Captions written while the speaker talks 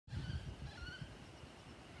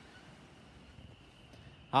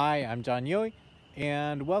Hi, I'm John Yohe,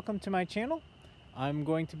 and welcome to my channel. I'm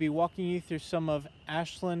going to be walking you through some of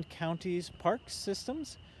Ashland County's park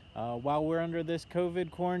systems. While we're under this COVID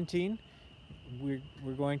quarantine, we're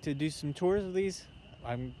going to do some tours of these.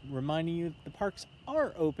 I'm reminding you the parks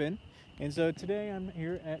are open, and so today I'm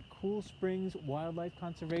here at Cool Springs Wildlife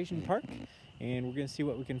Conservation Park, and we're going to see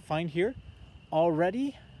what we can find here.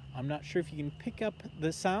 Already, I'm not sure if you can pick up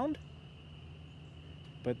the sound,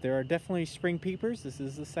 but there are definitely spring peepers. This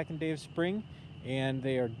is the second day of spring, and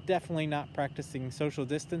they are definitely not practicing social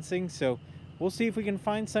distancing, so we'll see if we can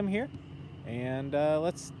find some here, and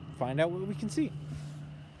let's find out what we can see.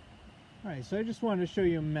 All right, so I just wanted to show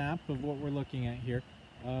you a map of what we're looking at here.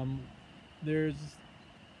 There's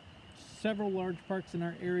several large parks in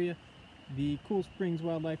our area. The Cool Springs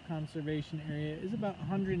Wildlife Conservation Area is about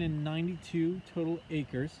 192 total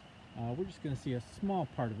acres. We're just going to see a small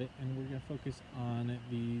part of it, and we're going to focus on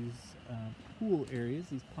these pool areas,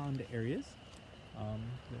 these pond areas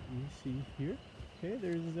that you see here. Okay,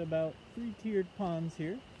 there's about 3 tiered ponds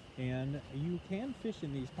here, and you can fish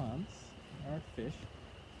in these ponds. There are fish,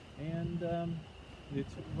 and it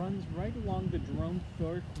runs right along the Jerome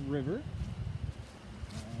Thorpe River.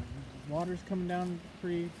 Water's coming down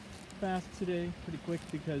pretty fast today, pretty quick,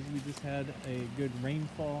 because we just had a good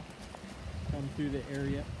rainfall come through the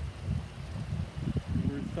area.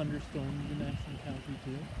 There were thunderstorms in Ashland County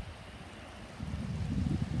too.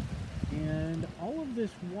 And all of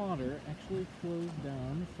this water actually flows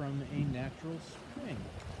down from a natural spring.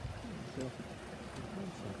 So,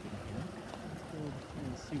 one second here. Let's go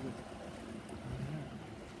and see what.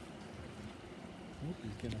 Oh,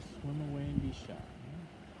 he's gonna swim away and be shot.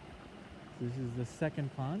 This is the second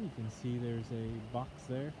pond. You can see there's a box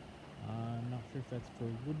there. I'm not sure if that's for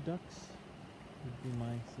wood ducks. Would be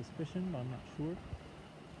my suspicion, but I'm not sure.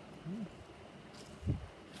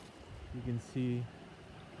 You can see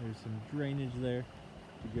there's some drainage there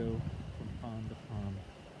to go from pond to pond.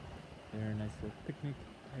 There, a nice little picnic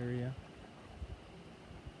area.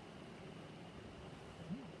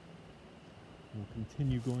 We'll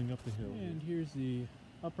continue going up the hill. And here's the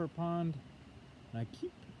upper pond. And I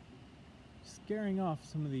keep scaring off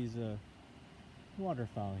some of these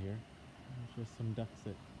waterfowl here. There's just some ducks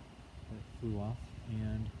that flew off,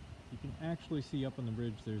 and you can actually see up on the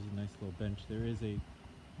bridge there's a nice little bench. There is a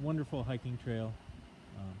wonderful hiking trail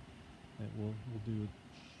that we'll do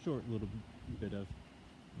a short little bit of.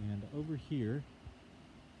 And over here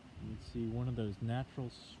you can see one of those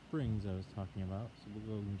natural springs I was talking about, so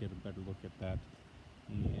we'll go and get a better look at that,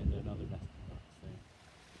 and another nesting box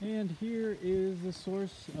there. And here is the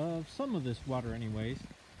source of some of this water anyways.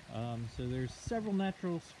 So there's several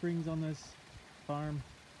natural springs on this farm,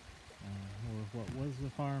 or what was the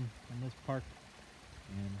farm on this park.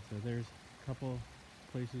 And so there's a couple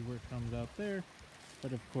places where it comes out there,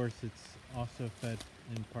 but of course it's also fed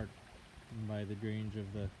in part by the drainage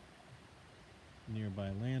of the nearby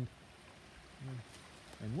land.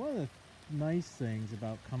 And one of the nice things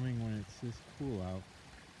about coming when it's this cool out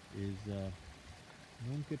is you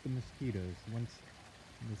won't get the mosquitoes. Once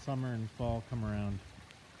the summer and fall come around,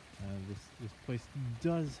 this place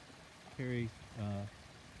does carry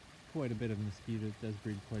quite a bit of mosquitoes. It does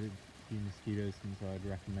breed quite a few mosquitoes, and so I'd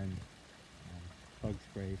recommend bug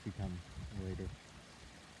spray if you come later.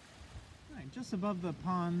 Alright, just above the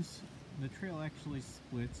ponds, the trail actually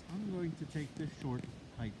splits. I'm going to take this short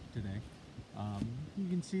hike today. You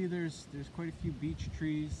can see there's quite a few beech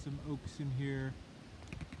trees, some oaks in here,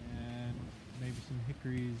 and maybe some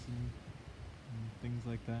hickories and things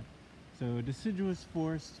like that. So a deciduous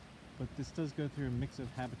forest, but this does go through a mix of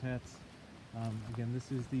habitats. Again,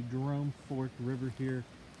 this is the Jerome Thorpe River here,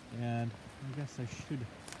 and I guess I should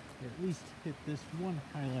at least hit this one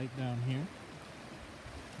highlight down here.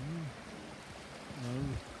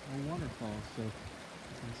 A waterfall, so you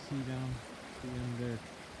can see down the end there,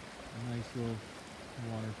 a nice little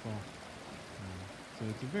waterfall. So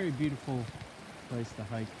it's a very beautiful place to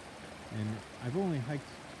hike, and I've only hiked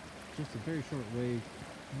just a very short way,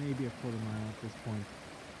 maybe a quarter mile at this point,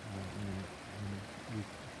 and you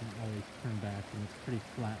can always turn back, and it's pretty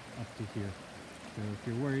flat up to here. So if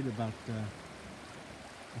you're worried about the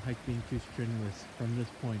hike being too strenuous, from this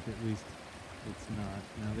point at least, it's not.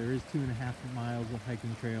 Now there is 2.5 miles of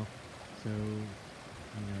hiking trail, so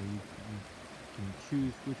you can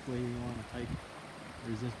choose which way you want to hike.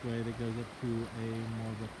 There's this way that goes up to a more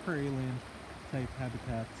of a prairie land type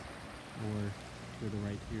habitat, or to the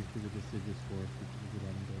right here to the deciduous forest, which is what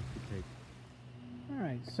I'm going to take.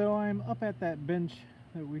 Alright, so I'm up at that bench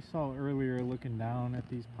that we saw earlier looking down at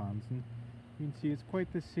these ponds, and you can see it's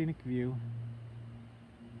quite the scenic view.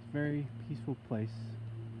 It's a very peaceful place.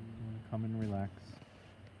 You want to come and relax.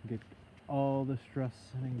 get all the stress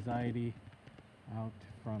and anxiety out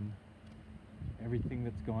from everything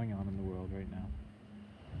that's going on in the world right now.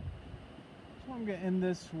 So I'm going to end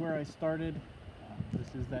this where I started. This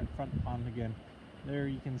is that front pond again. There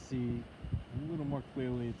you can see a little more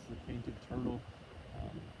clearly it's the painted turtle.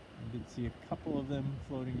 I did see a couple of them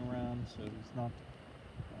floating around, so it's not,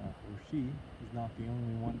 or she is not the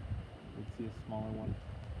only one. I did see a smaller one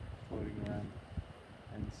floating around.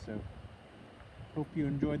 And so, hope you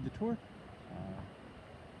enjoyed the tour.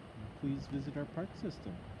 Please visit our park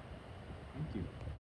system. Thank you.